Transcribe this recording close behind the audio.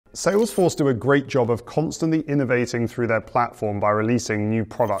Salesforce do a great job of constantly innovating through their platform by releasing new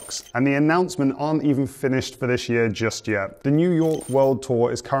products, and the announcements aren't even finished for this year just yet. The New York World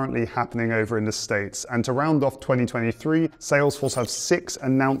Tour is currently happening over in the States, and to round off 2023, Salesforce have 6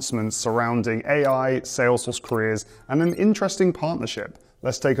 announcements surrounding AI, Salesforce careers, and an interesting partnership.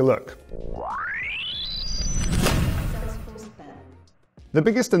 Let's take a look. The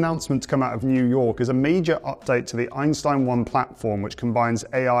biggest announcement to come out of New York is a major update to the Einstein One platform, which combines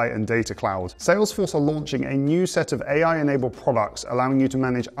AI and Data Cloud. Salesforce are launching a new set of AI-enabled products, allowing you to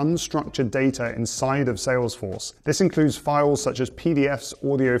manage unstructured data inside of Salesforce. This includes files such as PDFs,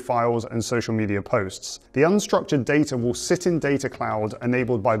 audio files, and social media posts. The unstructured data will sit in Data Cloud,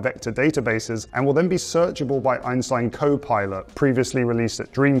 enabled by vector databases, and will then be searchable by Einstein Copilot, previously released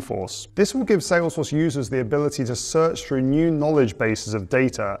at Dreamforce. This will give Salesforce users the ability to search through new knowledge bases of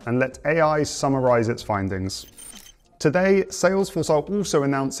data and let AI summarize its findings. Today, Salesforce are also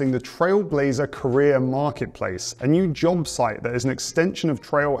announcing the Trailblazer Career Marketplace, a new job site that is an extension of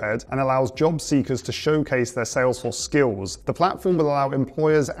Trailhead and allows job seekers to showcase their Salesforce skills. The platform will allow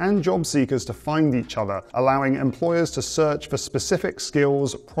employers and job seekers to find each other, allowing employers to search for specific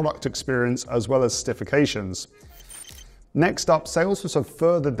skills, product experience, as well as certifications. Next up, Salesforce have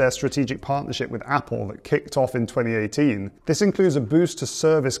furthered their strategic partnership with Apple that kicked off in 2018. This includes a boost to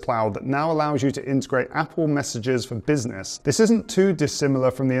Service Cloud that now allows you to integrate Apple Messages for Business. This isn't too dissimilar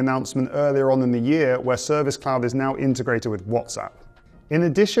from the announcement earlier on in the year where Service Cloud is now integrated with WhatsApp. In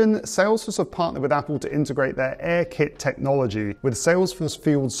addition, Salesforce have partnered with Apple to integrate their AirKit technology with Salesforce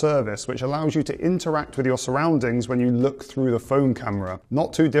Field Service, which allows you to interact with your surroundings when you look through the phone camera.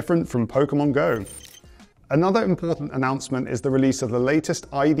 Not too different from Pokemon Go. Another important announcement is the release of the latest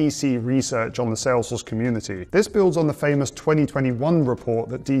IDC research on the Salesforce community. This builds on the famous 2021 report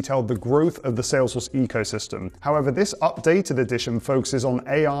that detailed the growth of the Salesforce ecosystem. However, this updated edition focuses on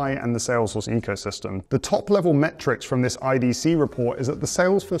AI and the Salesforce ecosystem. The top-level metrics from this IDC report is that the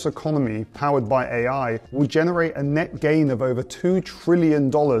Salesforce economy, powered by AI, will generate a net gain of over $2 trillion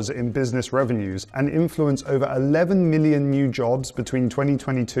in business revenues and influence over 11 million new jobs between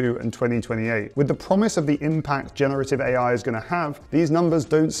 2022 and 2028. With the promise of the impact generative AI is going to have, these numbers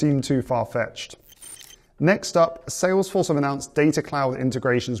don't seem too far-fetched. Next up, Salesforce have announced Data Cloud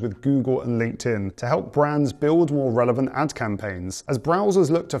integrations with Google and LinkedIn to help brands build more relevant ad campaigns. As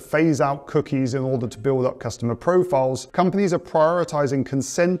browsers look to phase out cookies in order to build up customer profiles, companies are prioritizing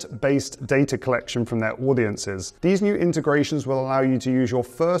consent-based data collection from their audiences. These new integrations will allow you to use your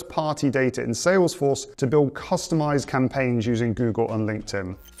first-party data in Salesforce to build customized campaigns using Google and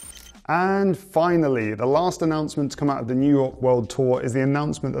LinkedIn. And finally, the last announcement to come out of the New York World Tour is the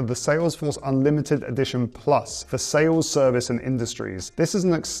announcement of the Salesforce Unlimited Edition Plus for sales, service, and industries. This is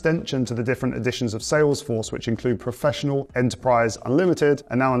an extension to the different editions of Salesforce, which include Professional, Enterprise, Unlimited,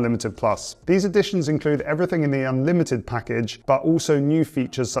 and now Unlimited Plus. These editions include everything in the Unlimited package, but also new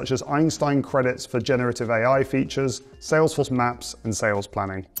features such as Einstein credits for generative AI features, Salesforce Maps, and sales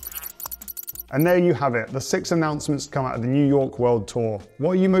planning. And there you have it, the 6 announcements to come out of the New York World Tour.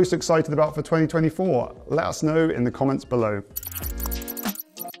 What are you most excited about for 2024? Let us know in the comments below.